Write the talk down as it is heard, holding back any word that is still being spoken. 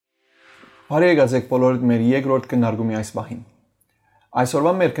Բարի եկած բոլորդ մեր երկրորդ քննարկումի այս պահին։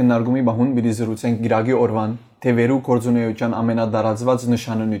 Այսօրվա մեր քննարկումի բահուն պիտի զրուցենք Գիրագի օրվան թևերու գործունեության ամենադարածված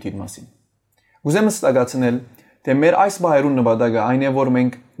նշանը նյութի մասին։ Ուզեմ ստակացնել, թե մեր այս բահերուն նպատակը այն է, որ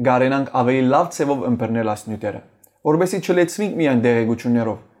մենք գարենանք ավելի լավ ցևով ըմբռնել այս նյութերը, որովհետեւ չլեցնենք միայն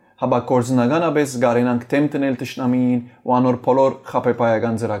դեղեցություններով, հապա կորզնականապես գարենանք թեմ տնել տշնամիին ու անոր բոլոր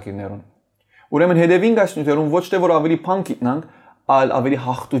խապեպայական ծրագիրներուն։ Ուրեմն հետևենք այս նյութերուն ոչ թե որ ավելի փան գիտնանք, այլ ավելի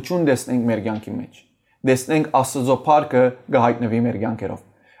հաղթություն տեսնենք մեր կյանքի մեջ։ Տեսնենք Աստծո փառքը գահիտնվի մեր կյանքերով։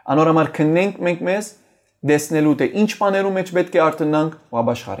 Անորոմար քննենք մենք մեզ տեսնելու թե ինչ բաներու մեջ պետք է արտնանք ու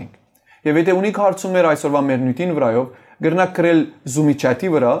ապաշխարենք։ Եվ եթե ունիք հարցումներ այսօրվա մեր նյութին վրայով, գրնակ գրել Zoom-ի chat-ի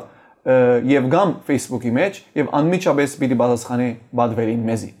վրա եւ գամ Facebook-ի մեջ եւ անմիջապես պիտի պատասխանի Բադվելին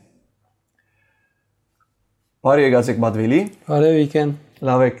մեզի։ Բարի եկացեք Բադվելի։ Բարև Վիկեն։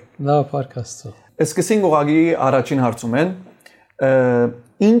 Լավ եք։ Լավ պարքաստո։ Սկսենք ուղղակի առաջին հարցումեն։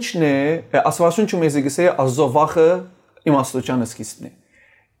 Ինչն է Աստվածաշունչը մեզ գսե Աստծո վախը իմաստության սկիզբն է։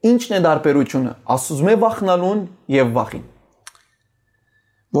 Ինչն է դարբերությունը Աստծո վախնալուն եւ վախին։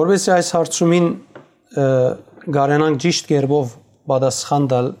 Որովհետեւ այս հարցումին գարենանք ճիշտ կերպով պատասխան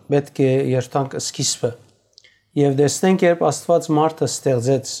տալ, պետք է երթանք սկիզբը եւ տեսնենք երբ Աստված մարդը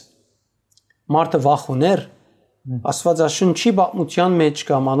ստեղծեց, մարդը վախ ուներ, Աստվածաշունչի պատմության մեջ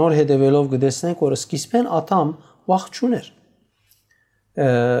կամ անոր հետևելով կտեսնենք, որ սկիզբեն Ադամ վախ չուներ։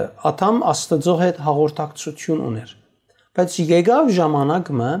 Ադամ Աստծո հետ հաղորդակցություն ուներ։ Բայց եկավ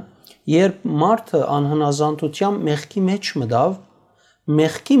ժամանակը, երբ մարդը անհնազանդությամբ մեղքի մեջ մտավ,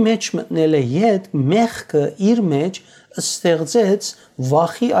 մեղքի մեջ մտնելը հետ մեղքը իր մեջ ստեղծեց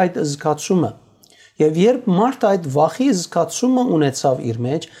վախի այդ զգացումը։ Եվ երբ մարդը այդ վախի զգացումը ունեցավ իր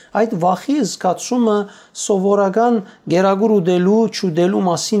մեջ, այդ վախի զգացումը սովորական գերագուր ուդելու, չուդելու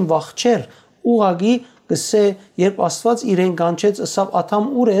մասին վախ չէր, ուղղակի գսե երբ Աստված իրեն կանչեց, ասավ Ադամ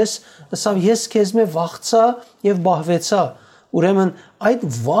ուր ես, ասավ ես քեզ մե վախցա եւ բահվեցա։ Ուրեմն այդ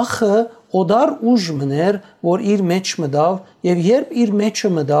վախը օդար ուժ մներ, որ իր մեջ մտավ եւ երբ իր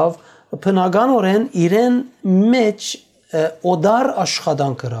մեջը մտավ, բնականորեն իրեն մեջ օդար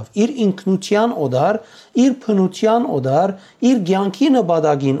աշխատանք կրավ, իր ինքնության օդար, իր փնության օդար, իր ցանկի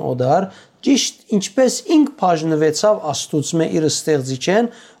նպատակին օդար, ճիշտ ինչպես ինք բաժնվեցավ Աստուծմե իր ստեղծիչեն,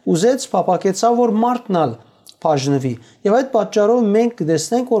 ուզեց փապակեցավ որ մարդնալ բաժնվի։ Եվ այդ պատճառով մենք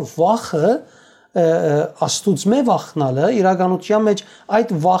կտեսնենք որ վախը Աստուծմե վախնալը իրականության մեջ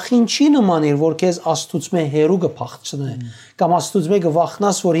այդ վախին չի նման իր որ քեզ Աստուծմե հերու կփախչնե կամ Աստուծմե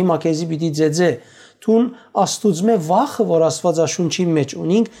կվախնաս որ հիմա քեզի պիտի ձեձե թուն Աստուծմե վախը որ Աստվածաշունչի մեջ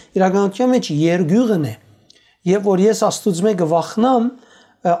ունենք իրականության մեջ երգյուղն է եւ որ ես Աստուծմե կվախնամ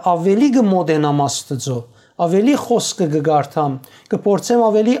ավելի կմոտենամ Աստծո ավելի խոսքը կգարթամ կփորձեմ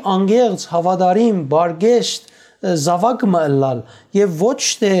ավելի անգեղծ հավատարիմ բարգեշտ զավակ մըլլալ եւ ոչ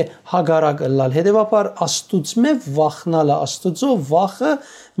թե հագարակ ըլլալ հետեւաբար Աստուծմե վախնալը Աստծո վախը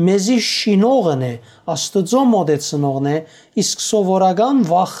մեզի շինողն է Աստծո մոտեցնողն է իսկ սովորական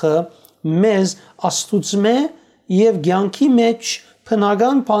վախը մեզ Աստուծմե եւ ցանկի մեջ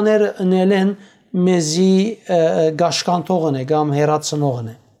բնական բաներ ընելեն մեզի գաշկանտողն է կամ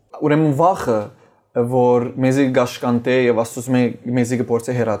հերացնողն է Ուրեմն վախը որ մեզի գաշկանտե եւ Աստուծմե մեզի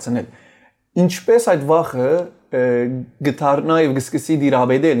կփորձե հերացնել ինչպես այդ վախը գտարնա եւ գսկսի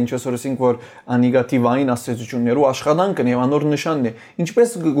դիրաբեդել ինչպես օրսինք որ անեգատիվային ասոցիացիաներու աշխատանքն եւ անոր նշանն է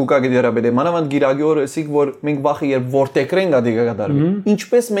ինչպես գուկա դիրաբեդել մանավանդ Գիրագի օրը ասիկ որ մենք վախը երբ որտեկրենք ադիգա կդարվի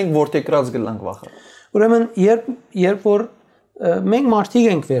ինչպես մենք որտեկրած գլանք վախը ուրեմն երբ որ մենք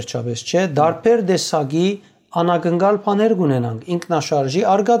մարդիկ ենք վերջապես չէ դարբեր դեսագի անագնգալ բաներ կունենանք ինքնաշարժի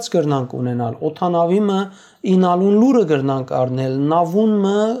արգած կրնանք ունենալ օթանավիմը ինալուն լուրը կրնանք առնել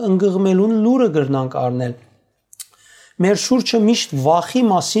նավունը ընկղմելուն լուրը կրնանք առնել մեր շուրջը միշտ վախի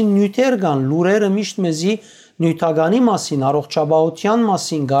մասին նյութեր կան լուրերը միշտ մեզի նյութականի մասին առողջապահության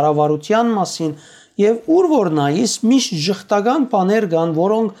մասին գարավարության մասին եւ ուր որ նայես միշտ ժխտական բաներ կան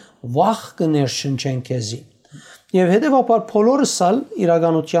որոնք վախ կներշնչեն քեզի եւ հետեւաբար բոլորս ալ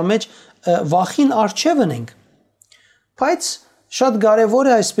իրականության մեջ վախին արժևն ենք բայց շատ կարևոր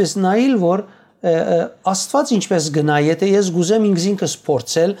է այսպես նայել որ Աստված ինչպես գնա եթե ես գուզեմ ինքս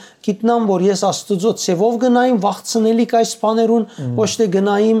փորձել գիտնամ որ ես Աստծո ցևով գնայım վախցնելիք այս բաներուն ոչ թե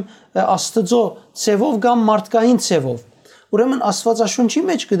գնայım Աստծո ցևով կամ մարդկային ցևով ուրեմն Աստվածաշունչի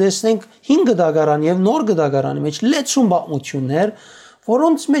մեջ կտեսնենք 5 դագարան եւ նոր դագարանի մեջ լեցուն բաղմություններ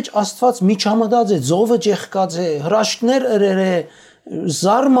որոնց մեջ Աստված միջամտած է ծովը ջեղկած է հրաշքներ ըրեր է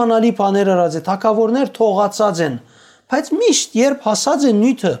զարմանալի բաներ արած է թակավորներ թողացած են բայց միշտ երբ հասած է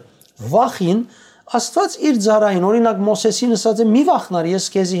նյութը վախին Աստված իր ծառային օրինակ Մոսեսին ասած է մի վախնար ես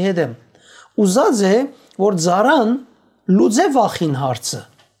քեզի հետ եմ ուզած է որ ծառան լուծե վախին հարցը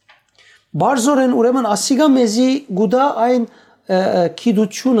Բարձորեն ուրեմն ասիգա մեզի գուդա այն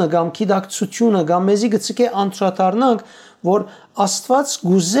քիդությունը կամ քիդակցությունը կամ մեզի գծկե անդրադառնանք որ Աստված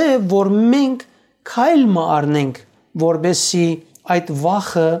գուզե որ մենք քայլ մառնենք որբեսի այդ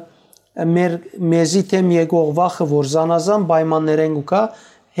վախը մեզի թեմ եկող վախը որ զանազան պայմաններ են ուկա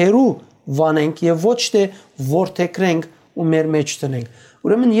հերու վանենք եւ ոչ թե որթեքրենք ու մեր մեջ տնենք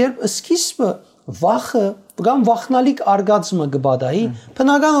ուրեմն երբ սկիզբը վախը կամ վախնալիք արգածը գբադայի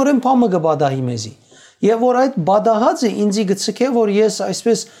բնականորեն փամը գբադայի մեզի եւ որ այդ բադահածը ինձի գծկե որ ես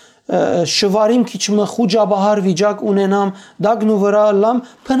այսպես շվարիմ քիչմը խուջաբահար վիճակ ունենամ դագնու վրա լամ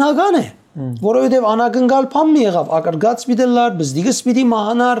բնական է որովհետեւ անագնգալ փամ մի եղավ արգած միտելար բզդիգս պիտի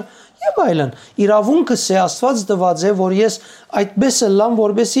մահանար եւ այլն իրավունքը սե Աստված տված է որ ես այդպես լամ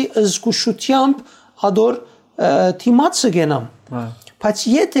որբեսի զգուշությամբ հադոր թիմացը գենամ բայց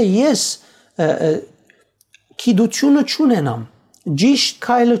եթե ես քիդությունը չունենամ ճիշտ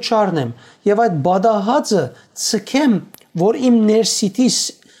քայլը չառնեմ եւ այդ բադահածը ցկեմ որ իմ ներսիտիս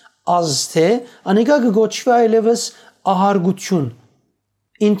ազթե անիկա գոչվի այլևս ահարգություն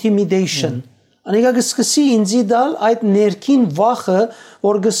intimidation անիկա գսկսի ինձի դալ այդ ներքին վախը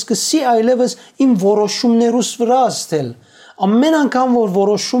որ գսկսի այլևս իմ որոշումներուս վրա աստել ամեն անգամ որ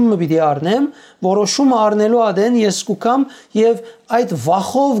որոշումը պիտի առնեմ որոշումը առնելու ադեն ես կուկամ եւ այդ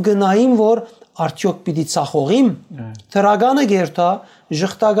վախով գնայիմ որ արդյոք պիտի ցախողիմ թրագանը գերտա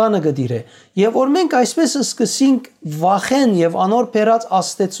ժխտագանը գդիրե եւ որ մենք այսպես սկսենք վախեն եւ անոր բերած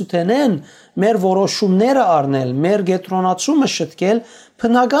աստեցութենեն մեր որոշումները առնել մեր գետրոնացումը շտկել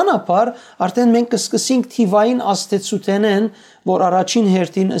բնականաբար արդեն մենք կսկսենք թիվային աստեցութենեն որ առաջին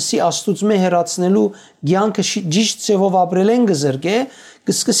հերթին ասի աստուծմե հերացնելու ցանկը ճիշտ ծևով ապրելեն գզրգե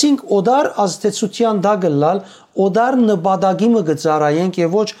կսկսենք օդար աստեցության դագլալ օդար նպատակիմը գծարայենք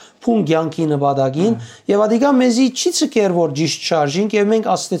եւ ոչ փուն ցանկի նպատակին եւ ադիգա մեզի չի ցկեր որ ճիշտ շարժենք եւ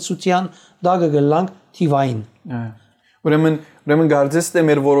մենք աստեցության դագը գլանք թիվային ուրեմն գարձես թե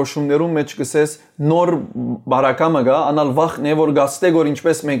մեր որոշումներում մեջ կսես նոր բարակամը գա անալ վախն է որ գաստե որ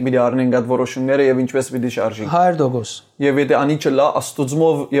ինչպես մենք պիտի առնենք այդ որոշումները եւ ինչպես պիտի շարժենք 100% եւ եթե անի չլա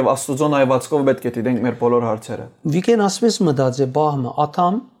աստուծմով եւ աստուծոն այվածքով պետք է դիտենք մեր բոլոր հարցերը վիկեն ասպես մտածե բահմը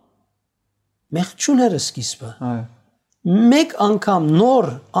աթամ մեղչուները սկիզբը մեկ անգամ նոր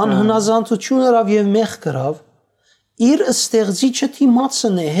անհնազանդություն արավ եւ մեղ գրավ իր ստեղծիչը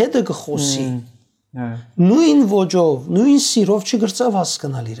թիմացն է հետը գխոսի նույն ոճով նույն սիրով չգրծավ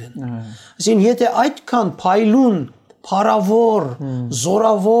հասկանալ իրեն այսին եթե այդքան փայլուն փարավոր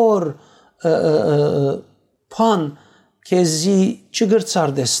զորավոր փան քեզի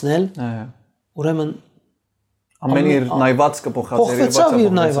չգրծար դեսնել ուրեմն ամեն իր նայվածքը փոխածեր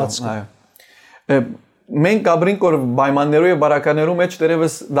իր նայվածքը մենք գաբրինք որ պայմաններով եւ բարականերու մեջ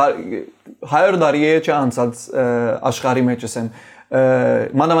դերևս 100 տարի է չանցած աշխարհի մեջ ասեմ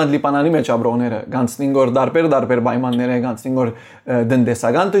մանավանդ Լիբանանի մեջ ապրողները գանցնին որ դարբեր պայմաններ է գանցնին որ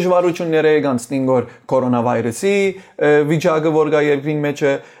դնդեսական դժվարություններ է գանցնին որ կորոնավիրուսի վիճակը որ գա երկրին մեջ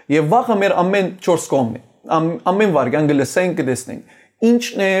եւ վախը մեր ամեն 4 կողմն է ամեն վարքան գլսենք կդեսնենք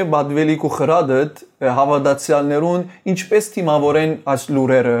ինչն է բադվելիք ու խրադդ հավատացյալներուն ինչպես թիմավորեն այս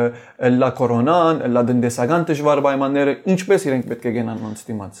լուրերը լա կորոնան լա դնդեսական դժվար պայմանները ինչպես իրենք պետք է գնան ոնց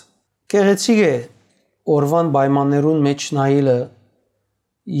դիմաց Գեղեցիկ է օրվան պայմաններուն մեջ նայելը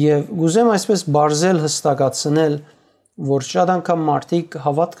եւ գուզեմ այսպես բարձել հստակացնել որ շատ անգամ մարդիկ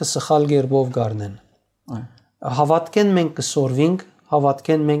հավատքը սխալ գերբով գարնեն հավատքեն մենք կսորվինք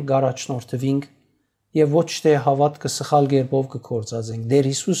հավատքեն մենք գարաչնորթվինք եւ ոչ թե հավատքը սխալ գերբով կկործածենք դեր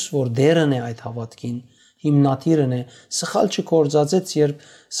Հիսուս որ դերն է այդ հավատքին հիմնադիրն է սխալ չկործածեց երբ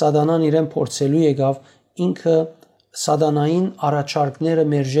սատանան իրեն փորձելու եկավ ինքը սատանային առաջարկները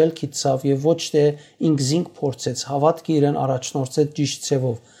մերժել գիտավ եւ ոչ թե ինքզինք փորձեց հավատքը իրեն առաջնորդեց ճիշտ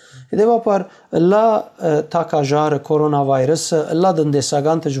ցևով հետեւաբար լա թակաժարը կորոնավիրուսը լա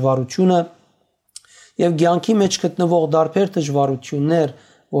դնդեսական դժվարությունը եւ ցանկի մեջ գտնվող դարբեր դժվարություններ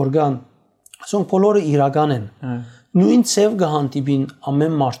որ կան ասոնք բոլորը իրական են նույն ցև կհանդիպին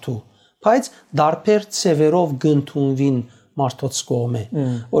ամեն մարդու բայց դարբեր ցևերով գտնվին մարդոց կողմը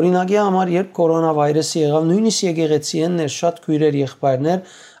օրինակի համար երբ կորոնավիրուսը եղավ նույնիսկ եկեղեցիներ շատ քույրեր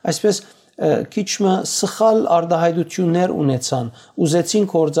եղբայրներ այսպես քիչմը սխալ արդահայտություններ ունեցան ուզեցին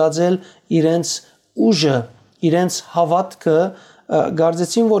կործածել իրենց ուժը իրենց հավատքը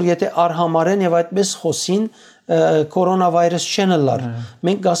գարձեցին որ եթե արհամարեն եւ այդպես խոսին կորոնավիրուս չեն լար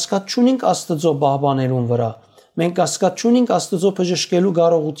մենք կասկած չունենք աստծո բահբաներուն վրա մենք կասկած չունենք աստծո բժշկելու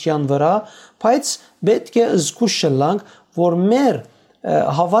կարողության վրա բայց պետք է զգուշ լինենք որ մեր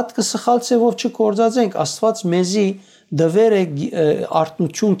հավատքը սխալ ցևով չկործածենք աստված մեզի դվեր է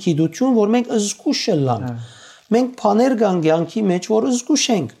արտնություն գիտություն որ մենք զգուշ լինենք մենք բաներ կան կյանքի մեջ որ զգուշ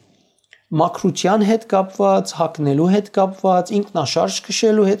ենք մաքրության հետ կապված, հագնելու հետ կապված, ինքնաշարժ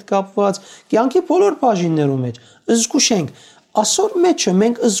քշելու հետ կապված, կյանքի բոլոր բաժիններում մեջ զգուշ ենք։ Այսօր մեջը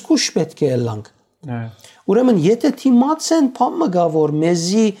մենք զգուշ պետք է ելանք։ Ուրեմն եթե թիմացեն փամը գա որ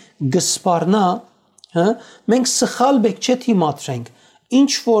մեզի գսպարնա, մենք սխալ բեք չէ թիմացրենք։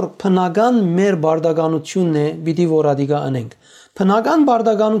 Ինչ որ բնական մեր բարդականությունն է, պիտի որ ադիգա անենք։ Բնական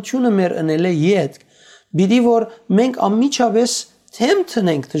բարդականությունը մեր ընել է յետք, պիտի որ մենք անմիջապես թեմ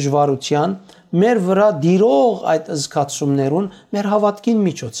տնենք դժվարության, մեր վրա դիրող այդ զգացումներուն մեր հավատքին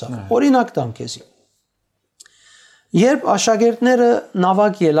միջոցով։ Օրինակ տամ քեզի։ Երբ աշակերտները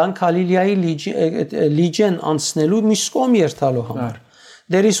նավակ ելան Գալիլեայի լիճեն անցնելու միսկոմ երթալու համար,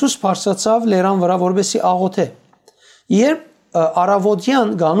 Տեր Հիսուս բարձրացավ լերան վրա որպեսի աղոթե։ Երբ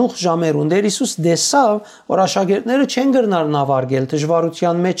առավոտյան գանուխ ժամերուն Տեր Հիսուս տեսավ, որ աշակերտները չեն գրնար նավարգել,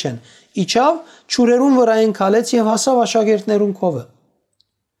 դժվարության մեջ են, իջավ, ճուրերուն վրային քալեց եւ հասավ աշակերտներուն քովը։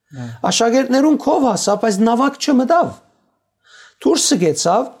 Աշակերտներուն քով հասավ, բայց նավակ չմտավ։ Դուրսը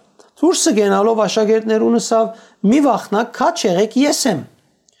գեցավ, դուրսը գնալով աշակերտներուն ասավ. «Մի վախնակ, քաչ եղեք, ես եմ»։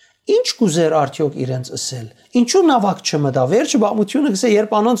 Ինչ կուզեր արդյոք իրենց ասել։ Ինչու նավակ չմտավ։ Վերջը բամությունը գսե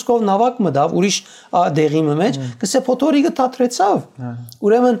երբ անոնց կով նավակ մտավ, ուրիշ դեղի մեջ, գսե փոթորիկը թատրեցավ։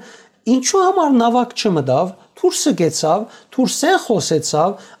 Ուրեմն ինչու համար նավակ չմտավ, դուրսը գեցավ, դուրսեն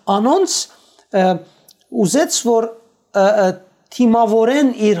խոսեցավ, անոնց ուզեց որ թիմավորեն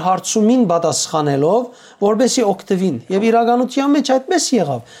իր հարցումին պատասխանելով, որպեսի օգտվին։ Եվ իրականության մեջ այդպես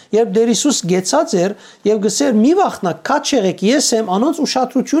եղավ։ Երբ Տեր Հիսուս գեցած էր եւ գսեր մի վախնակ, քաչ եղեք, ես եմ, անոնց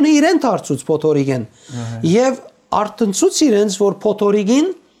ուշադրությունը իրեն դարձուց փոթորիկեն։ Եւ արտնցուց իրենց, որ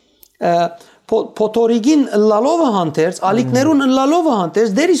փոթորիկին լալովը հանդերձ, ալիքներուն լալովը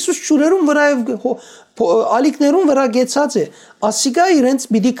հանդերձ, Տեր Հիսուս ճուրերուն վրա ալիքներուն վրա գեցած է։ Ասիկա իրենց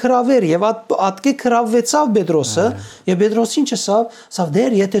պիտի քրավեր եւ ատկե քրավվեցավ Պետրոսը եւ Պետրոսին չսավ, սավ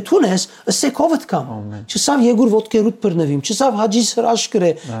դեր եթե թունես, ասեկովդ կամ։ Չսավ եգուր ոտքերուտ բռնվիմ, չսավ հաջիս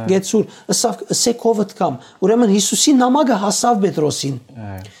հրաշքրե գեցուր, ասավ ասեկովդ կամ։ Ուրեմն Հիսուսի նամակը հասավ Պետրոսին։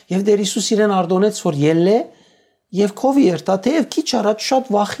 Եվ Տեր Հիսուս իրեն արդոնեց որ ելլե եւ քովի երթա թեև քիչ առաջ շատ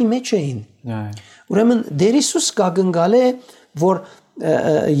վախի մեջ էին։ Ուրեմն Տեր Հիսուս կագնգալ է որ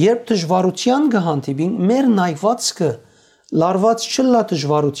երբ դժվարության կհանդիպին մեր նայվածքը լարված չլա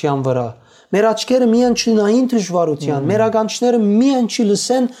դժվարության վրա մեր աչքերը միայն չնային դժվարության մեր ականջները միայն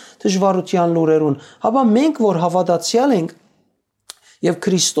չլսեն դժվարության լուրերուն հապա մենք որ հավատացյալ ենք եւ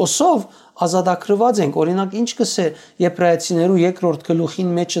Քրիստոսով ազատագրված ենք օրինակ ինչ կսե Եբրայեցիներու 2-րդ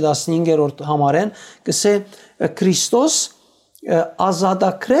գլուխին մեջ 15-րդ համարեն կսե Քրիստոս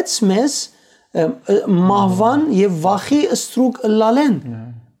ազատագրեց մեզ մահվան եւ վախի ստրուկ լալեն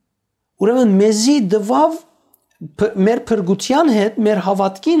ուրեմն մեզի դվավ մեր փրկության հետ մեր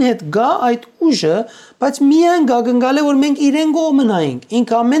հավատքին հետ գա այդ ուժը բայց միայն գագնգալ է որ մենք իրեն գոմնայինք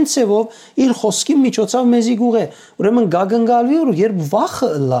ինք ամեն ցևով իր խոսքի միջոցով մեզի գուղե ուրեմն գագնգալվի որ երբ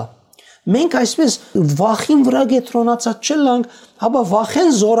վախը լա մենք այսպես վախին վրա գետրոնացած չլանք հաբա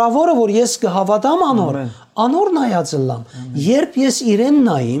վախեն զորավորը որ ես կհավատամ անոր նայած լամ երբ ես իրեն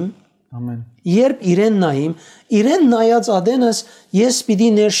նայիմ ամեն երբ իրեն նայած ադենս ես պիտի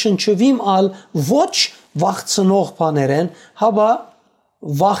ներշնչվիմ ալ ոչ վախցնող բաներեն հաբա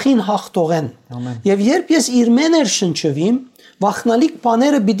վախին հաղթողեն եւ երբ ես իր մեն ներշնչվիմ վախնալիք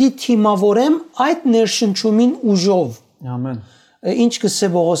բաները պիտի թիմավորեմ այդ ներշնչումին ուժով ամեն ինչ կսե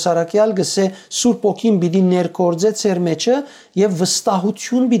Պողոս Արաքյալ կսե Սուրբ Օքին պիտի ներկործե ծեր մեջը եւ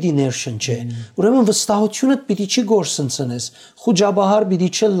վստահություն պիտի ներշնչե ուրեմն վստահությունը պիտի չի գործընծնես խոջաբահար պիտի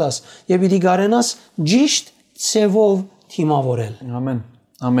չլաս եւ պիտի գարենաս ճիշտ ցևով թիմավորել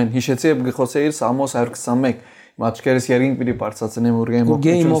ամեն հիշեցի եւ գխոսեիր Սամոս 121 մաչկերս երին պիտի բարձրացնեմ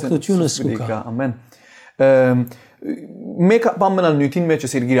ուրգեի մոկնությունը սկուկա ամեն մեկ բան մնալ նյութին մեջ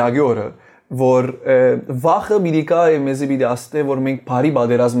է գիրագի օրը որ վախը միդիկա է մեզի բիդի աստե որ մենք բարի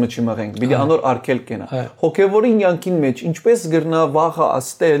բادرազմը չմղենք բիդի անոր արկել կենա հոգևորին յանքին մեջ ինչպես գրնա վախը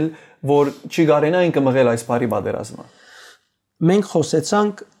աստել որ չի գարենային կմղել այս բարի բادرազմը մենք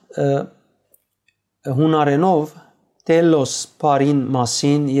խոսեցանք հունարենով տելոս բարին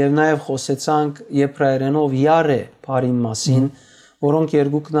մասին եւ նաեւ խոսեցանք եբրայերենով յարե բարին մասին որոնք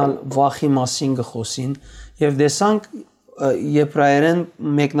երկուքնալ վախի մասին գխոսին եւ դեսանք եբրայերեն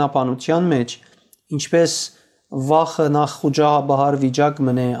մեկնաբանության մեջ ինչպես վախը նախ խոջաբահար վիճակ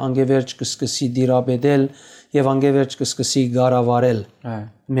մնե անգևերջ կսկսի դիրաբեդել եւ անգևերջ կսկսի գարավարել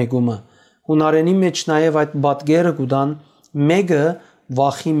մեգումը հունարենի մեջ նաեւ այդ բադգերը գուդան մեկը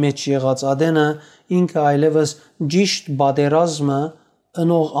վախի մեջ եղած ադենը ինքը այլևս ճիշտ բادرազմը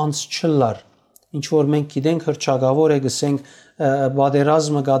ընող անց չլար ինչ որ մենք գիտենք հրճագավոր է գսենք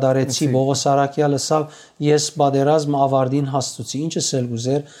բادرազմը գադարեցի Պողոս Արաքյալը սավ ես բادرազմը ավարտին հաստուցի ինչս էլ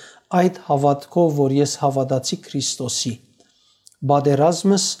գուզեր այդ հավատքով, որ ես հավատացի Քրիստոսի,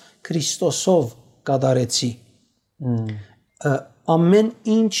 բادرազմս Քրիստոսով կատարեցի, ամեն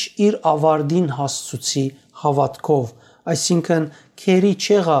ինչ իր ավարտին հասցուցի հավատքով, այսինքն քերի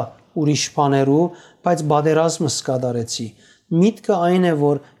չեղա ուրիշ բաներու, բայց բادرազմս կատարեցի։ Միտքը այն է,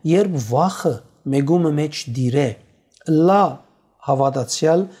 որ երբ վախը մեգումը մեջ դիրե, լա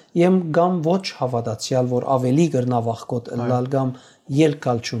հավատացյալ եմ կամ ոչ հավատացյալ, որ ավելի գրնա վախկոտ լալ կամ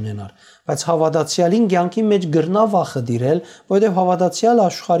ելքալ չունենար, բայց հավատացյալին կյանքի մեջ գրնա վախը դիրել, որովհետև հավատացյալ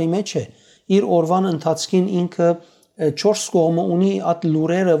աշխարհի մեջ է, իր օրվան ընթացքին ինքը 4 կողմը ունի այդ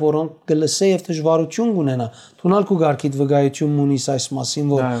լուրերը, որոնք գլսե եւ դժվարություն ունենա։ Թունալ քու գարկիդ վկայություն ունիս այս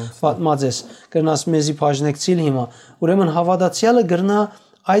մասին, որ պատմած ես, կրնաս մեզի բաժնեկցիլ հիմա։ Ուրեմն հավատացյալը գրնա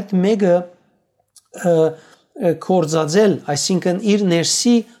այդ մեկը կորձածել, այսինքն իր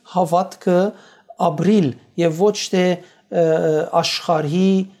ներսի հավատքը ապրիլ եւ ոչ թե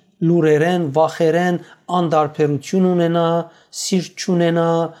աշխարհի լուրերեն, վախերեն անդարբերություն ունենա, սիրտ չունենա,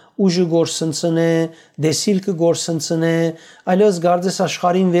 ուժը գործընծնե, դեսիլքը գործընծնե, այլևս գարձես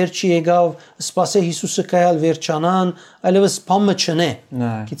աշխարհին վերջի եկավ, սպասե Հիսուսը կայալ վերջանան, այլևս բամը չնե։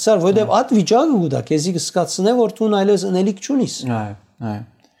 Գիտար, որովհետև այդ վիճակը ուտա, քեզի կսկացնե, որ դու այլևս ընելիք չունիս։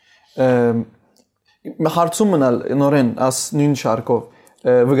 Հարցում մնալ նորեն աս նույն շարքով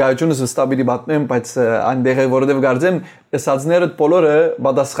վկայությունս ստաբիլի բատնեմ, բայց այնտեղ է որովհետև գարձեմ ասածները բոլորը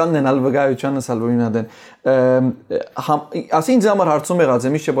պատասխան ունենալ վկայությանս ալվինադեն ասին համար հարցում եղած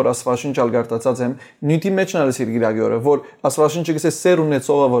եմ ինչ որ Աստվածաշնչալ գարտացած եմ նյութի մեջ նալս իր գիրագյորը որ Աստվածաշնչը գսե սեր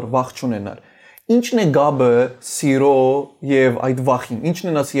ունեցողը որ վախ չունենար ինչն է գաբը սիրո եւ այդ վախին ինչն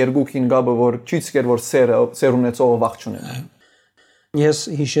է նաս երկուքին գաբը որ չի ցկեր որ սեր ունեցողը վախ չունենա ես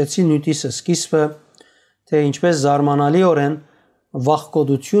հիշեցի նյութիս սկիզբը թե ինչպես զարմանալիորեն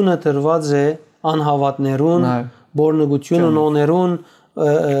վախկոդությունը տրված է անհավատներուն, բորնգությունը նոներուն,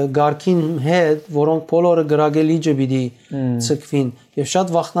 գարքին հետ, որոնք բոլորը գրագելիջը պիտի ցկվին։ Եվ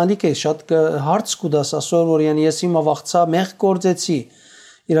շատ վախնալիք է, շատ հարց կուտաս ասոր որ ես հիմա վախցա մեղ գործեցի։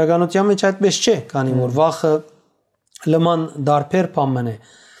 Իրականության մեջ այդպես չէ, քանի որ վախը լման դարբեր բան է։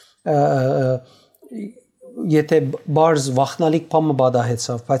 Եթե բարձ վախնալիք բանը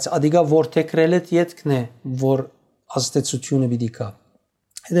բադահեցավ, բայց ադիգա որթեքրել է յետքն է, որ ազդեցությունը պիտի կա։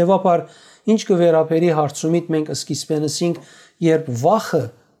 Հետևաբար ինչ կվերապերի հարցումից մենք սկիզբենսինք, երբ վախը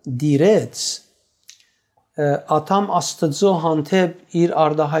դիրեց, ատամ Աստծո հանդեպ իր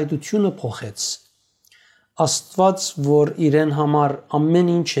արդահայտությունը փոխեց։ Աստված, որ իրեն համար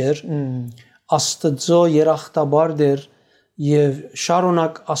ամեն ինչ էր, Աստծո երախտաբար էր եւ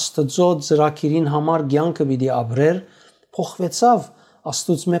շարունակ Աստծո ծրագիրին համար կյանքը պիտի ապրեր, փոխվեցավ,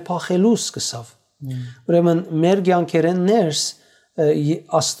 Աստծո մե փախելու սկսավ։ Ուրեմն մեր կյանքերեն ներս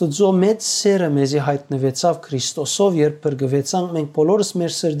Աստծո մեծ սերը մեզի հայտնվեցավ Քրիստոսով, երբ բրգվեցանք, մենք բոլորս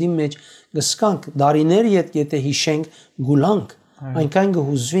մեր սրդի մեջ գսկանք, դարիներ եթե հիշենք, գուլանք, այնքան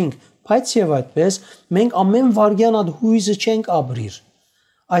կհուզվենք, բայց եւ այդպես մենք ամեն վարյան այդ հույզը չենք ապրիր։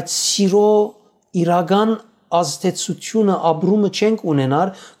 Այդ սիրո իրական ազդեցությունը ապրումը չենք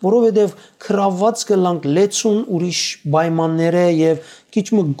ունենար, որովհետև քրաված գլանք լեցուն ուրիշ պայմանները եւ քիչ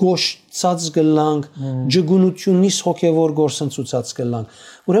մը գոշցած գլանք, ջգունությունից հոգեվոր գործընծուցած գլանք։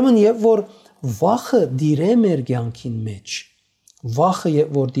 Ուրեմն եւ որ վախը դիրե մեր կյանքին մեջ, վախը եւ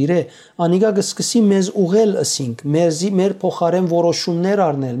որ դիրե, անիգա կսկսի մեզ ուղել ասինք, մեր փոխարեն որոշումներ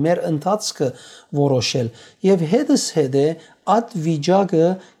առնել, մեր ընթացքը որոշել եւ հետս հետե այդ վիճակը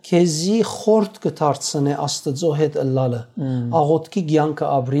քեզի խորտ կդարձնե Աստծո հետ ըլլալը, աղոթքի կյանքը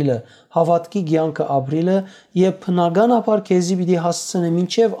ապրիլը, հավատքի կյանքը ապրիլը եւ բնականաբար քեզի պիտի հասցնե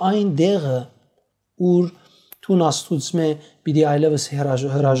մինչեւ այն դեղը, ուր թուն Աստուծմե պիտի այլևս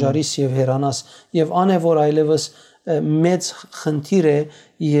հրաժարիս եւ հերանաս եւ անե որ այլևս մեծ խնդիր է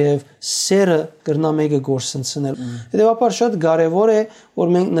եւ սերը կրնա մեկը գործընծնել։ Հետեւաբար շատ կարեւոր է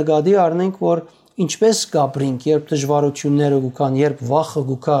որ մենք նկատի առնենք որ ինչպես կապրինք, երբ դժվարությունները գուքան, երբ վախը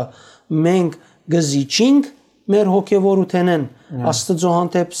գուքա, մենք գզիչինք մեր հոգևորութենեն, Աստծո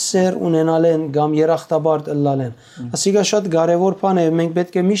հանդեպ սեր ունենալեն կամ երախտաբար ըլլալեն։ Ասիկա շատ կարևոր բան է, մենք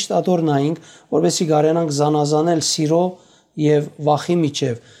պետք է միշտ ադորնայինք, որովհետեւ կարենանք զանազանել սիրո եւ վախի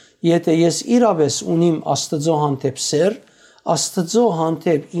միջև։ Եթե ես իրապես ունիմ Աստծո հանդեպ սեր, Աստծո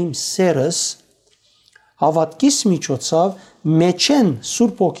հանդեպ իմ սերս հավատքիս միջոցով մեջեն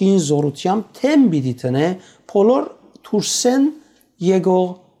Սուրբ Օքին զորությամբ թեմ պիտի տնե բոլոր թուրսեն եկող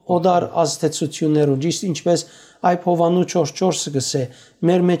օդար ազդեցություններով ճիշտ ինչպես այ Հովանու 4:4-ը գսե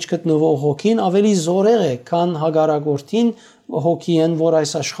մեր մեջ գտնվող հոգին ավելի զորեղ է քան հագարագորտին հոգին որ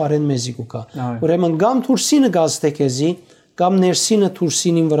այս աշխարհեն մեզի կուկա ուրեմն կամ թուրսինը գազթե քեզի կամ ներսինը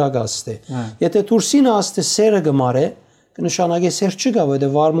թուրսինին վրա գազթե եթե թուրսինը աստե սերը գմարե կնշանակի սեր չկա,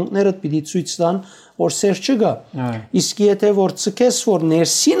 որովհետև վարմունքները պիտի ցույց տան, որ սեր չկա։ Իսկ եթե որ ցկես որ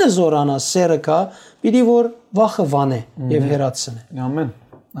ներսինը զորանա, սերը կա, պիտի որ վախը վանե եւ հերացնե։ Ամեն,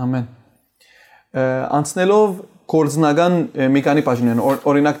 ամեն։ Անցնելով կորձնական մի քանի բաժիններ,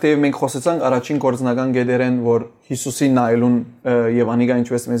 օրինակ թեև մենք խոսեցանք առաջին կորձնական գեդերեն, որ Հիսուսին նայելուն եւ անիգա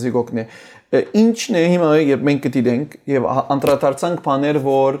ինչպես մեզի գոքնե։ Ինչն է հիմա երբ մենք գտենք եւ անդրադարձանք բաներ,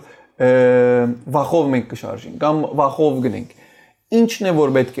 որ վախով մենք կշարժենք կամ վախով գնենք։ Ինչն է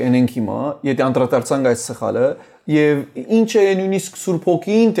որ պետք է անենք հիմա, եթե անդրադարձանք այս սխալը եւ ինչ է նույնիսկ Սուրբ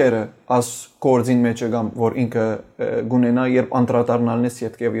Հոգին տերը աս կորձին մեջ կամ որ ինքը գունենա երբ անդրադառնալնես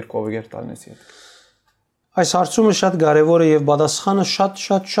յետք եւ իր կողեր տալնես յետք։ Այս հարցումը շատ կարեւոր է եւ պատասխանը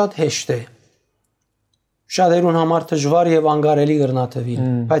շատ հեշտ է։ Շատերուն համար դժվար եւ անկարելի կրնաթվի,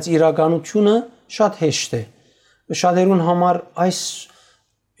 բայց իրականությունը շատ հեշտ է։ Շատերուն համար այս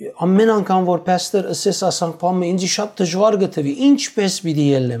ամեն անգամ որ պաստոր ասես ասանք բամը ինձ շատ դժվար գտվի, ինչպես պիտի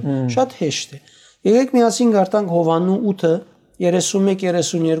ելնեմ, շատ հեշտ է։ Եկեք միասին գարտանք Հովաննու 8-ը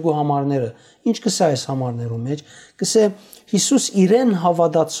 31-32 համարները։ Ինչ կսա այս համարներում մեջ։ Կսե Հիսուս իրեն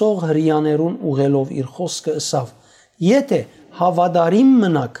հավատացող հրյաներուն ուղելով իր խոսքը ըսավ. Եթե հավատարիմ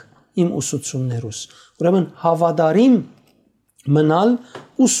մնաք իմ ուսուցումներուս, ուրեմն հավատարիմ մնալ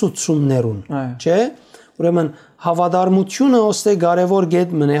ուսուցումներուն, չէ՞։ Ուրեմն հավատարմությունը ոստե կարևոր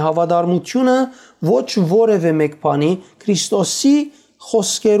գետ մնե, հավատարմությունը ոչ որևէ մեկ բանի Քրիստոսի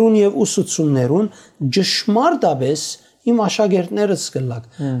խոսքերուն եւ ուսուցումներուն ճշմարտաբես իմ աշակերտներս կլակ։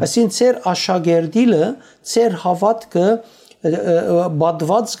 Այսինքն ծեր աշակերտիլը, ծեր հավատքը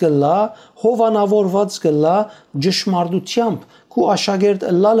բադված գլա, հովանավորված գլա ճշմարտությամբ, քու աշակերտ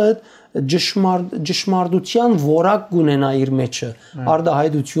լալը ճշմարտության որակ գունենա իր մեջը,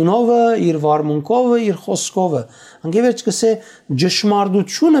 արդահայտությունով, իր վարմունքով, իր խոսքով։ Անգևերջ կսե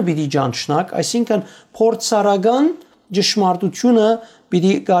ճշմարտությունը պիտի ճանչնակ, այսինքն փորձարական ճշմարտությունը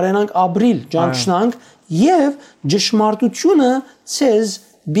պիտի կարենանք ապրիլ, ճանչնանք եւ ճշմարտությունը ցեզ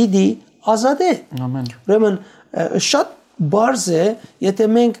պիտի ազատե։ Ամեն։ Ուրեմն շատ բարձ է, եթե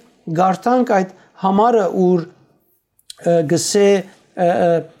մենք գարտանք այդ համարը ուր գսե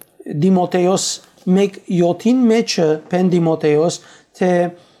Դիմոթեոս 1:7-ին մեջը Պեն Դիմոթեոս թե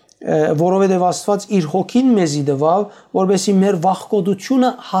որովհետև Աստված իր հոգին մեզի տվավ, որովհետեւ մեր վախկոտությունը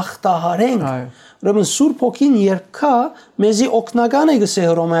հաղթահարենք։ Ուրեմն Սուրբ Հոգին երբ կա, մեզի օգնական է գսե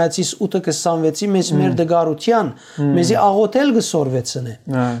Հռոմեացիս 8:26-ի մեզ մեր դգարության, մեզի աղոթել գսորվեցնե։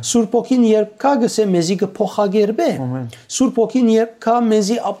 Սուրբ Հոգին երբ կա գսե մեզի կփոխագերբե։ Սուրբ Հոգին երբ կա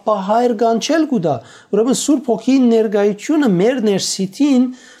մեզի ապահայր կանչել գուտա։ Ուրեմն Սուրբ Հոգին ներկայությունը մեր ներսիտին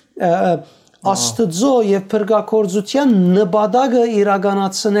Աստծո եւ փրկակորձության նպատակը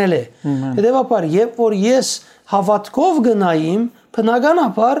իրականացնել է։ Հետևաբար, երբ որ ես հավատքով գնայիմ,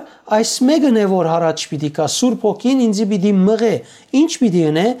 բնականաբար այս մեկն է որ հարաճ պիտի կա Սուրբ Հոգին ինձ պիտի մղե, ինչ պիտի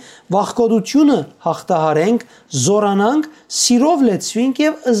ունե, վախկոտությունը հաղթահարենք, զորանանք, սիրով լեցվենք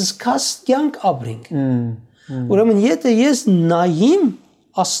եւ զգաստ կյանք ապրենք։ Ուրեմն եթե ես նայիմ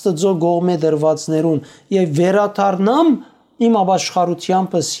Աստծո գողմե դրվածներուն եւ վերաթարնամ իմ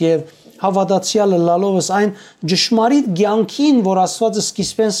ապաշխարությանս եւ հավատացյալը լալովս այն ճշմարիտ կյանքին, որ Աստվածը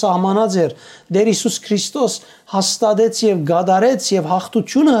սկիզբեն սահմանած էր, Տեր Հիսուս Քրիստոս հաստատեց եւ գադարեց եւ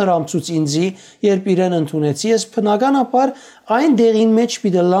հաղթությունը հրամցուց ինձի, երբ իրեն ընդունեցի, ես բնականաբար այն դեղին մեջ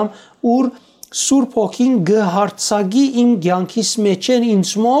պիտի լամ, ուր Սուրբ Հոգին գհարցագի իմ կյանքիս մեջ են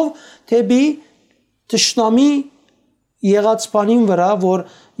ինձմով, թեպի տշնամի եղած բանին վրա, որ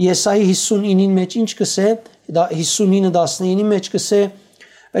Եսայի 59-ին մեջ ինչ կսե, 59:19-ի մեջ կսե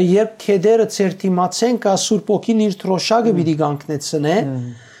երբ քեդերը ցերտիմացեն կա Սուրբ Հոգին իր թրոշակը պիտի կանգնեցնե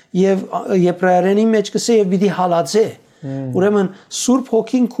եւ Եբրայերենի մեջ կսե եւ պիտի հալածե։ Ուրեմն Սուրբ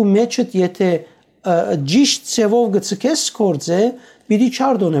Հոգին քու մեջդ եթե ճիշտ ծևով գցկես կորձե, պիտի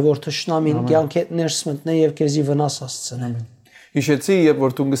չարդոնե որ թշնամին կյանքետ ներս մտնե եւ քեզի վնաս հասցնե։ Հիշեցի, երբ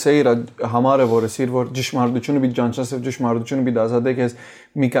որ դու գսեիր համարը, որ ասիր, որ ճշմարտությունը պիտի ճանչնաս եւ ճշմարտությունը պիտի ազատեք, ես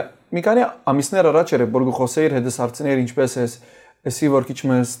մի քանի ամիսներ առաջ էր, որ գխոսեիր հետս հարցներ ինչպես ես, ասի որ քիչ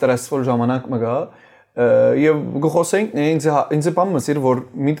մը ստրեսֆուլ ժամանակ մը գա, եւ գխոսենք ինձ բան մսիր, որ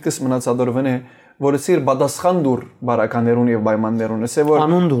միտքս մնացածորվեն է, որ ասիր պատասխան դուր բարականերուն եւ պայմաններուն, ասե որ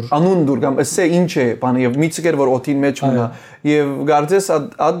անուն դուր կամ ասե ինչ է, բանը եւ միցկեր որ օթին մեջ մնա եւ գարձես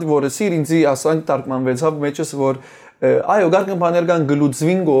ад որ ասիր ինձի ասանք տարկմանվեցավ մեջս որ այո գարկն բաներ կան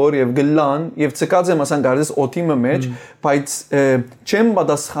գլուծվին գոր եւ գլան եւ ցկած եմ ասան գարձես օթիմը մեջ բայց չեմ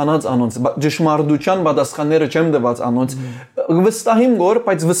պատասխանած անոնց ճշմարտության պատասխանները չեմ տված անոնց վստահիմ գոր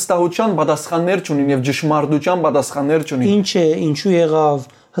բայց վստահության պատասխաններ չունին եւ ճշմարտության պատասխաններ չունին ինչ է ինչու եղավ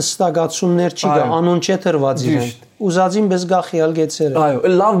հստակացումներ չի գա անոն չէ տրված իրեն ուզածին պես գախիալ գեցերը։ Այո,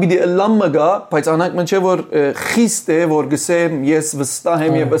 լավ պիտի լամը գա, բայց անակ մնչե որ խիստ է, որ գսեմ ես վստահ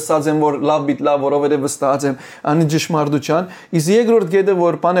եմ եւ վստահ եմ որ լավ պիտի լավ, որովհետեւ վստահ եմ անի ճշմարտության։ Իսկ երկրորդ գեդը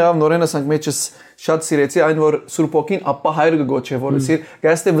որ բան եղավ նորեն ասանք մեջս շատ սիրեցի այն որ Սուրբ Հոգին ապա հայր գոչե որ սիր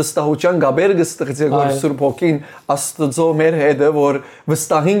գաստե վստահության գաբեր գստղծե որ Սուրբ Հոգին Աստծո մեր հետ է որ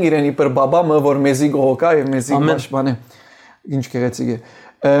վստահին իրենի per բաբամը որ մեզի գողոկա եւ մեզի պաշտպանե։ Ինչ գեղեցիկ է։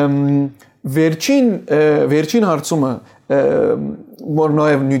 Վերջին հարցումը որ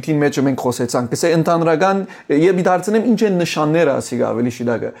նաև նյութին մեջ մենք խոսեցանք, կսե ընդհանրական եւ դարձնեմ ինչ են նշանները ասիգա ավելի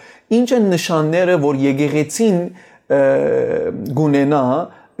շիդակը։ Ինչ են նշանները որ եկեղեցին գունենա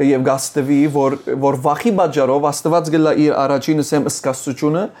եւ գաստվի որ վախի բաժարով Աստված գլա իր առաջին ասեմ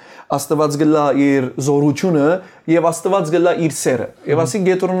սկսածությունը, Աստված գլա իր զորությունը եւ Աստված գլա իր սերը։ Եվ ասի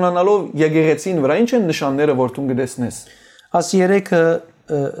գետրոնանալով եկեղեցին վրա ինչ են նշանները որ դու գտեսնես։ Աս երեքը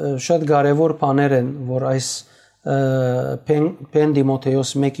շատ կարևոր բաներ են, որ այս Պեն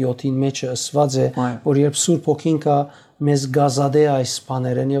Դիմոթեոս 1:7-ին մեջը ասված է, որ երբ Սուրբ Հոգին կա մեզ գազադե այս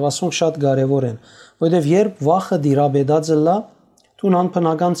բաներն եւ ասոնք շատ կարևոր են, որովհետեւ երբ վախը դիրաբեդածը լա, դու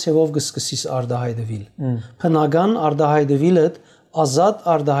անփնական ցևով կսկսես արդահայտվել։ Փնական արդահայտվելը ազատ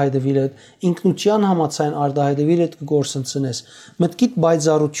արդահայտվելը ինքնության համացան արդահայտվելը կգործընծնես մտքիդ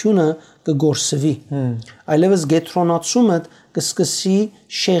բայձարությունը կգործվի այլևս գետրոնացումը կսկսի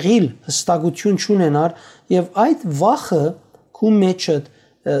շեղիլ հստակություն չունենար եւ այդ վախը քու մեջը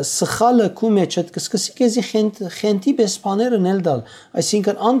սխալը քու մեջը կսկսի քեզի խենտի պես բաներ անել դալ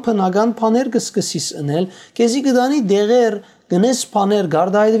այսինքն անփնական բաներ կսկսիս անել քեզի կդանի դեղեր գնես բաներ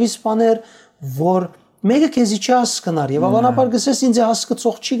գարդայդվիս բաներ որ մեկը քեզի չհասկանար եւ ավանաբար գսես ինձ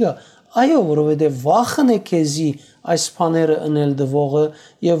հասկացող չի գա այո որովհետեւ վախն է քեզի այս բաները անել դվողը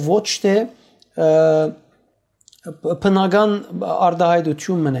եւ ոչ թե բնական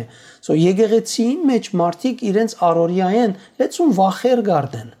արդահայտություն մնե so եկեղեցին մեջ մարդիկ իրենց առօրյային լեցուն վախեր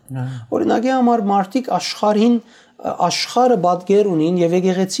գարդեն օրինակի համար մարդիկ աշխարհը բادگեր ունին եւ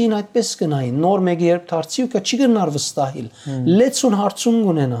եկեղեցին այդպես կնային նոր մեկ երբ դարձի ու կա չի գնար վստահիլ լեցուն հարցում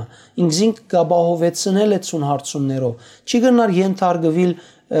ունենա ինքզին կաբահովեցնել լեցուն հարցումներով չի գնար ենթարկվել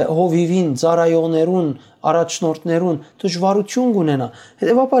հովիվին ծառայողներուն առաջնորդներուն դժվարություն ունենա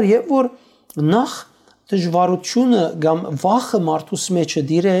հետեւաբար երբ որ նախ դժվարությունը կամ վախը մարդուս մեջը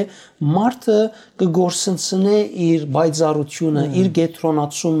դիրե մարդը կգործընծնե իր բայձարությունը, իր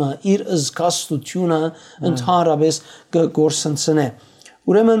գետրոնացումը, իր զգաստությունը ընդհանրապես կգործընծնե։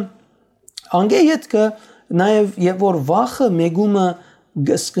 Ուրեմն անգե յետքը նաև երբ որ վախը մեգումը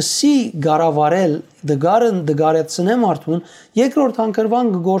սկսի գարավարել դգարեցնե մարդուն, երկրորդ անկրվան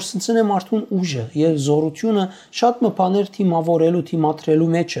կգործընծնե մարդուն ուժը եւ զորությունը շատ մփաներ թիմավորելու,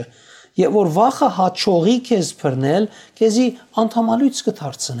 թիմատրելու մեջը Եվ որ վախը հաճողի քեզ բռնել, քեզի անդամալույց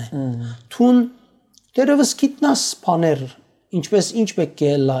կդարձնե։ Թուն դերևս գիտնաս բաներ, ինչպես պետք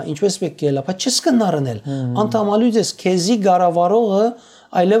է լա, բայց չես կնարնել։ Անդամալույց ես քեզի գարավարողը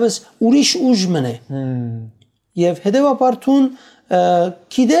այլևս ուրիշ ուժ մնե։ Եվ հետևաբար թուն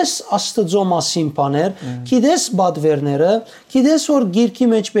Գիտես Աստծո մասին բաներ, գիտես բադվերները, գիտես որ գիրքի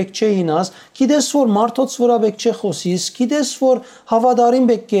մեջ պետք չէ հինաս, գիտես որ մարդոց վրա պետք չէ խոսիս, գիտես որ հավատարիմ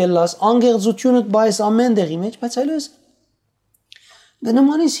պետք է լաս, անգեղծությունդ բայս ամեն դեղի մեջ, բայց այլևս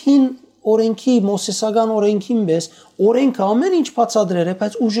դնամանից հին օրենքի, մոսեսական օրենքին պես, օրենքը ամեն ինչ բացադրեր է,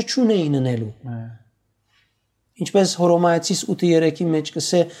 բայց ուժը չունեին ընելու։ Ինչպես Հռոմայացիս 8:3-ի մեջ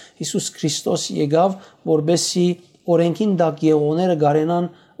կսե Հիսուս Քրիստոս եկավ, որբեսի օրենքին դակ եղողները գարենան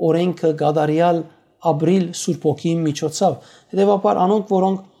օրենքը գադարյալ ապրիլ Սուրբ Հոգիի միջոցով հետևաբար անոնք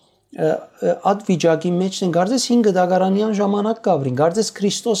որոնք այդ վիճակի մեջ են գարձես 5 դագարանյան ժամանակ կավրին գարձես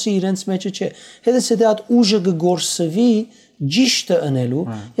Քրիստոսի իրենց մեջը չէ հետո այդ ուժը կգործվի ճիշտը անելու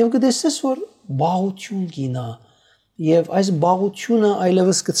եւ կտեսես որ բաղություն գինա եւ այս բաղությունը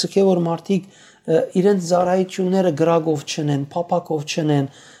այլևս կցկե որ մարդիկ իրենց զարայությունները գրագով չնեն փապակով չնեն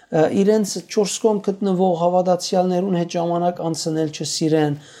իրենց 4 կողմ գտնվող հավատացյալներուն հետ ժամանակ անցնել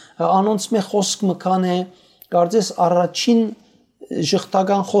չսիրեն անոնց մե խոսք մկան է կարծես առաջին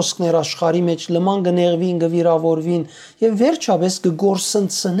ժխտական խոսքներ աշխարհի մեջ լման գներվին գվիրավորվին եւ վերջապես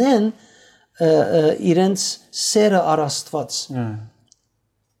կգործընծնեն իրենց սերը առաստված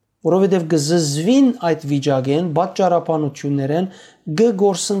որովհետև գզզվին այդ վիճակեն բաճարապանություններեն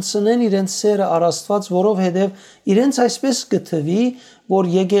գգործընծնեն իրենց սերը առաստված որովհետև իրենց այսպես գտվի որ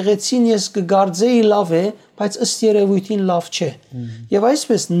եկեղեցին ես կգարձեի լավ է բայց ըստ երևույթին լավ չէ եւ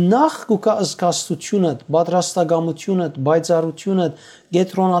այսպես նախ կուկա զգաստությունը պատրաստակամությունը բայցարությունը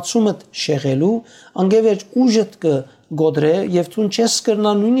գետրոնացումը շեղելու անգևերջ ուժդ գոդրե եւ ցուն չես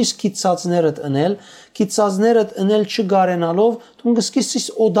կրնա նույնիսկ քիծածներդ ընել չգարենալով ցուն գսկիսից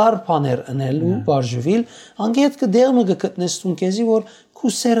օդար բաներ ընելու բաժվել անգետ կդեղը գտնես ցուն քեզի որ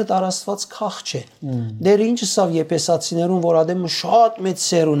քուսերդ արաստված քախ չէ դեր ինչ սավ եփեսացիներուն որ ադեմը շատ մեծ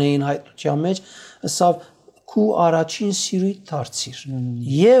սեր ունեին հայտության մեջ սավ քու առաջին սիրույթ դարձիր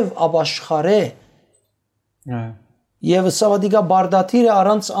եւ աբաշխարե եւ սավադիգա բարդաթիրը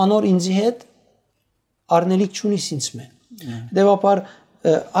առանց անոր ինձի հետ արնելիք չունիս ինձ մե դեպաբար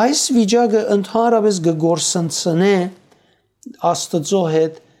այս վիճակը ընդհանրապես գորսնցնե աստծո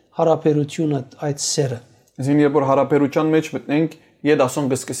հետ հարաբերությունը այդ սերը այսինքն երբ որ հարաբերության մեջ մտնենք Եդ ասոն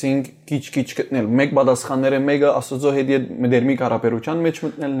գսկսենք քիչ գտնել մեկ բադասխանները մեկը աստծո հետ դերմիկ հարաբերության մեջ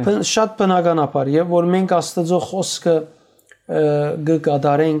մտնելն է շատ բնականաբար եւ որ մենք աստծո խոսքը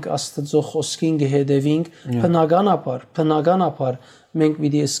գկադարենք աստծո խոսքին գհետևենք բնականաբար մենք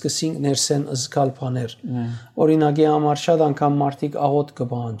պիտի սկսենք ներսեն զգալ բաներ օրինակի համար շատ անգամ մարդիկ աղոտ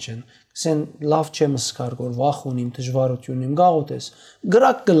կբանջեն ասեն լավ չեմ զգար որ վախ ունիմ դժվարություն ունիմ գաղութես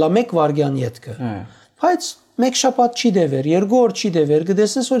գրակ գլա մեկ վարգյան յետքը բայց մեկ շաբաթ չի դևեր, երկու օր չի դևեր,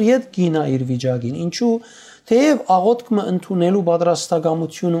 գտեսնես որ իդ գինա իր վիճակին։ Ինչու թեև աղոթքը ընդունելու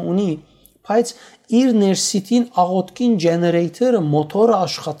պատրաստակամությունը ունի, բայց իր ներսիտին աղոթքին ջեներեյտորը մոտորը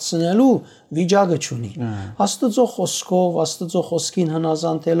աշխատցնելու վիճակը չունի։ Աստծո խոսքով, Աստծո խոսքին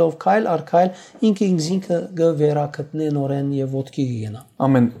հնազանդելով քայլ առ քայլ ինքը գվերակտնե նորեն եւ ոտքի գնա։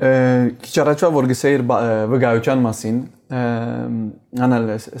 Ամեն քիչ առաջ որ գսեիր վգայության մասին,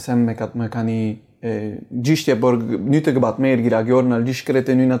 անալ սեմ մեկանի Ճիշտ է որ նյութը գտնում է Գիրագիորնալ ճիշտ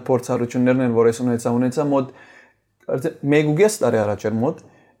կրեթե նույնად փորձառություններն են որ ես ունեցա մոտ մեգուգես տարի առաջ էր մոտ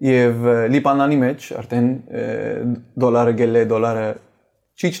եւ Լիբանանի մեջ արդեն դոլարը գելե դոլարը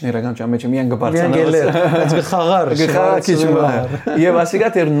ճիշտ ներական մեջ միան գբարձանալը բայց գխաղար եւ ասիկա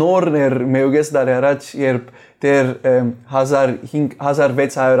դեր նորներ մեգուգես տարի առաջ երբ դեր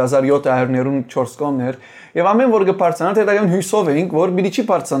 1600-1700-ներուն 4 կողմներ Եվ ամեն որ կբարձանա դերական հույսով էինք որ մի չի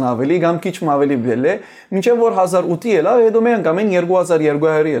բարձանա ավելի կամ քիչ ավելի բելե մինչև որ 1008-ի ելավ հետո մենք ամեն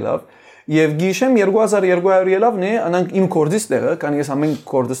 2200-ի ելավ եւ գիշեմ 2200-ի ելավն է անանք իմ կորդից տեղը քան ես ամեն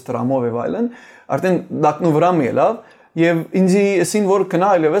կորդից տրամով եւ այլն արդեն դակնու վրա ելավ եւ ինձի ասին որ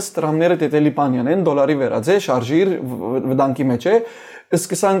կնա այլևս տրամները տետելիպանյան են դոլարի վերածե շարժիր վտանգի մեջ է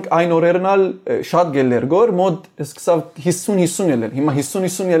Սկսանք այն օրերնալ շատ գելեր գոր մոտ սկսավ 50-50 ելել հիմա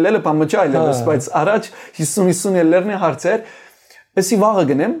 50-50 ելելը բամջա այլևս բայց առաջ 50-50 ելերն է հարցեր Էսի վաղը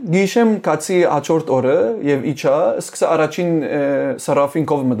գնեմ գիշեմ կացի հաջորդ օրը եւ իջա սկսա առաջին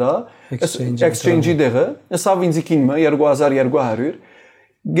սարաֆինկով մտա exchange-ի դեղը ասավ ինձ կինը 2200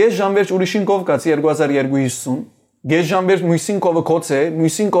 գեժ ժամվերջ ուրիշինկով կացի 2250 գեժ ժամվերջ մույսինկովը կոծե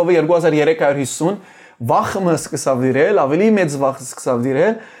մույսինկովը 2350 Վախը սկսավ դիրել, ավելի մեծ վախ սկսավ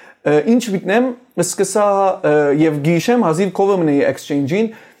դիրել, ինչ միտնեմ, սկսա եւ գիշեմ հազիվ կովը մնեի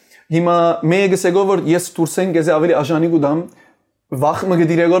exchange-ին, հիմա մեկ գսեգով որ ես տուրսեն գեզե ավելի աժանի գուդամ, վախը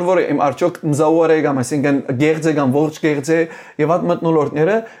գդիրեգոր որ իմ արդյոք մզաուար եկամ, այսինքն գեղձե կամ ողջ գեղձե եւ այդ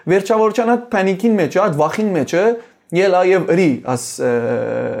մտնոլորտները, վերջավորչան այդ պանիկին մեջ, այդ վախին մեջը, ելա եւ ըրի աս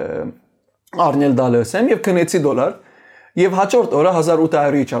արնել դալեսեմ եւ քնեցի դոլար Եվ հաջորդ օրը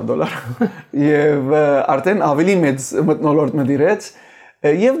 1800 իջավ դոլար եւ արդեն ավելի մեծ մտնոլորտ մդիրեց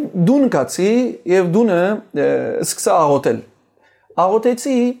եւ դուն կացի եւ դունը սկսա աղոթել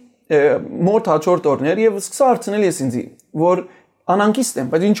աղոթեցի մոտ հաջորդ օրներ եւ սկսա հարցնել ես ինձի որ անանկիստ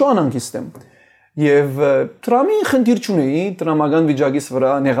եմ բայց ինչու անանկիստ եմ Եվ տրամի խնդիր չունեի, տրամական վիճակից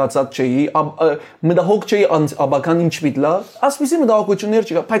վրա նեղացած չէի, մտահոգ չէի աբական ինչ միտլա, ասպիսի մտահոգություններ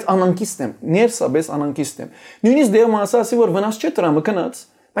չկա, բայց անանկիստ եմ, ներսաբես անանկիստ եմ։ Նույնիսկ դեռ մասասի որ վնաս չէ տրամը կնած,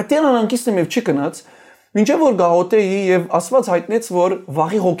 բայց դեռ անանկիստ եմ եւ չի կնած, մինչեւ որ գաղութեի եւ Աստված հայտնեց որ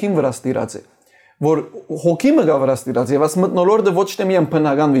վաղի հոգին վրա ստիրած է, որ հոգի մը գավրած դիրած եւ աս մտնոլորտը ոչ թե միայն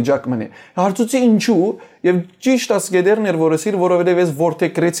բնական վիճակ մնե հարցուցի ինչու եւ ճիշտ աս գեդերներ որսիր որովհետեւ ես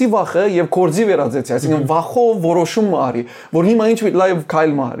որտեքրեցի վախը եւ կորձի վերածեցի այսինքն վախով որոշում արի որ հիմա ինչ լայվ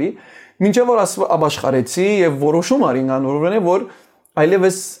քայլ մարի մինչեւ որ աբաշխարեցի եւ որոշում արի անորորեն որ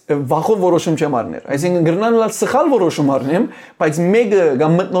այլևս վախով որոշում չեմ արներ այսինքն գրնանալ սխալ որոշում արնեմ բայց մեկը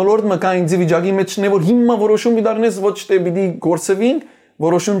կամ մտնոլորտ մը կա ինձ վիճակի մեջ չնե որ հիմա որոշում դառնես ոչ թե պիտի գործվին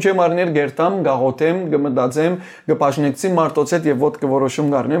Որոշում չեմ արնել գերտամ, գաղոթեմ, գմտածեմ, գպաշնեկցի մարտոցետ եւ ոտ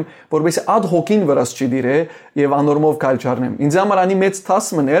կորոշում գարնեմ, որովհետեւ ad հոգին վրաս չի դիրե եւ անորմով կալ չառնեմ։ Ինձ համար անի մեծ թաս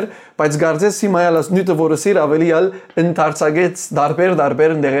մներ, բայց գարձես հիմա ալաս նյութը որսիր ավելի ալ ընթարցագեց դարբեր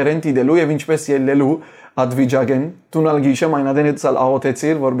դեղերեն դիդելու եւ ինչպես ելնելու ad վիճակեն տունալ գիշեմ այնադեն էցալ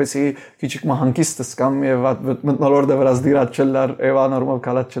աղոթեցիր, որովհետեւ քիչիկ մահանկիստս կամ եւ մտնոլորտը վրաս դիրած չլար եւ անորմով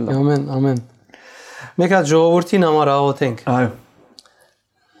կալած չլար։ Ամեն։ Մեկա ժողովրդին համար աղոթենք։ Այո։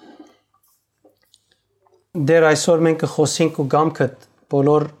 Դեր այսօր մենք կխոսենք ու գամքդ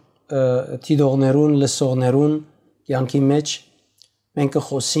բոլոր տիդողներուն, լսողներուն յանքի մեջ մենք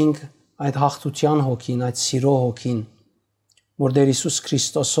կխոսենք այդ հաղթության հոգին, այդ սիրո հոգին, որ Տեր Հիսուս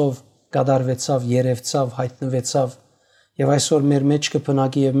Քրիստոսով կդարվեցավ, երևցավ, հայտնվեցավ եւ այսօր մեր մեջ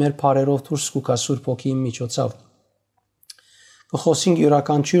կփնակի եւ մեր բարերով դուրս կուքա Սուրբ Հոգիի միջոցով։ Կխոսենք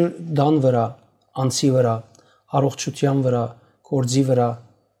յուրաքանչյուր դան վրա, անձի վրա, առողջության վրա, գործի վրա,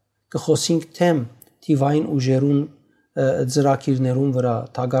 կխոսենք թեմ թիվային ուժերուն, ծրակիրներուն վրա,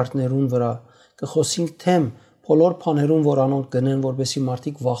 թագարտներուն վրա, կխոսենք թեմ բոլոր բաներուն, որ անոնք գնեն, որպեսզի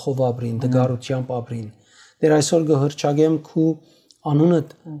մարդիկ վախով ապրին, դգարությամբ ապրին։ Դեր այսօր կհրճագեմ քու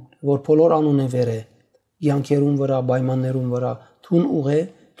անունդ, որ բոլոր անուն է վեր է, յանքերուն վրա, պայմաններուն վրա, թուն ուղե,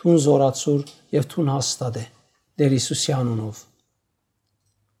 թուն զորացուր եւ թուն հաստատ է։ Տեր Հիսուսի անունով։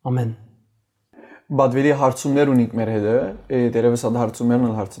 Ամեն։ Բադվելի հարցումներ ունենք մեր հետ, դերևս այդ հարցումներն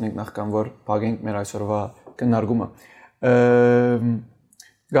էլ հարցնենք նախքան որ փակենք մեր այսօրվա քննարկումը։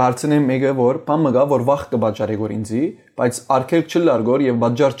 Գարցնեմ մեկը որ բան մգա որ վախ կբաճարի գոր ինձի, բայց արկել չլարգոր եւ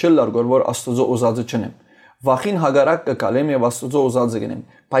բաճար չլարգոր որ Աստուծո ուզածը չնեմ։ Վախին հագարակ կկալեմ եւ Աստուծո ուզածը գնեմ,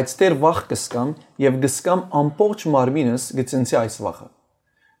 բայց դեր վախ կսկամ եւ գսկամ ամբողջ մարմինս գցենցի այս վախը։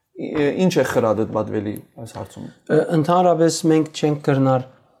 Ինչ է խրադդ բադվելի այս հարցում։ Ընդհանրապես մենք չենք կրնար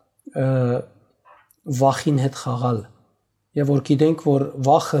վախին հետ խաղալ եւ որ գիտենք որ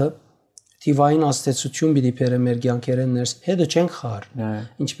վախը թիվային աստեցություն պիտի բերե մեր կյանքերեն ներս հետը չենք խաղար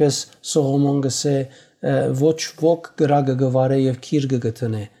ինչպես Սողոմոն գսե ոչ ոք գրագը գվարե եւ քիր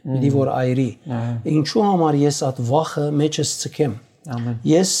գտնե պիտի որ այրի ինչու համար ես այդ վախը մեջս ցկեմ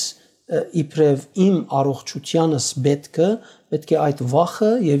ես իբրև իմ առողջությանս պետք է այդ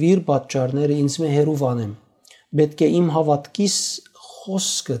վախը եւ իր պատճառները ինձ մե հերուվանեմ պետք է իմ հավատքիս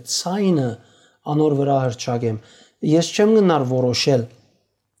խոսքը ցայնը անոր վրա հրճագեմ ես չեմ գնար որոշել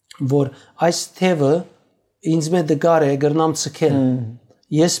որ այս թևը ինձ մե դգար է գրնամ ցկել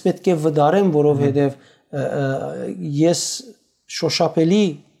ես պետք է վդարեմ որովհետև ես շոշափելի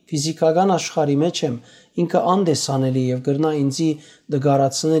ֆիզիկական աշխարհի մեջ եմ ինքը անդեսանելի եւ գրնա ինձի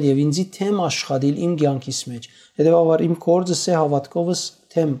դգարացնել եւ ինձի թեմ աշխատել իմ կյանքիս մեջ հետեւաբար իմ կորձս է հավատքովս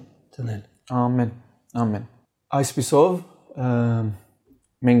թեմ տնել ամեն ամեն այսպիսով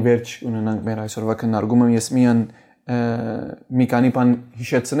մենք վերջ ունենանք մեր այսօրվա քննարկումը ես մի քանի բան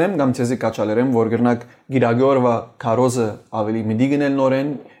հիշեցնեմ կամ ցեզի կաչալերեմ որ գրնակ գիրագի օրվա քարոզը ավելի միտի գնել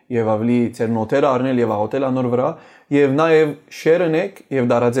նորեն եւ ավելի ծեր նոթերը առնել եւ աղոթել անոր վրա եւ նաեւ շերնեք եւ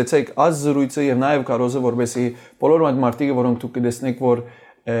դարածեցեք ազ զրույցը եւ նաեւ քարոզը որբեսի բոլոր այդ մարդիկը որոնք դուք կտեսնեք որ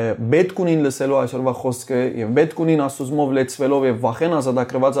պետք ունին լսելու այսօրվա խոսքը եւ պետք ունին աստուծմով լեցվելով եւ վախեն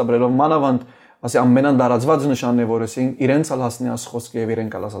ազատագրված ապրելով մանավանդ ասի ամենան դարածված նշանն է որ ասին իրենց ալ հասնի աս խոսքը եւ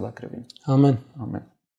իրենք ալ ազատագրվին ամեն ամեն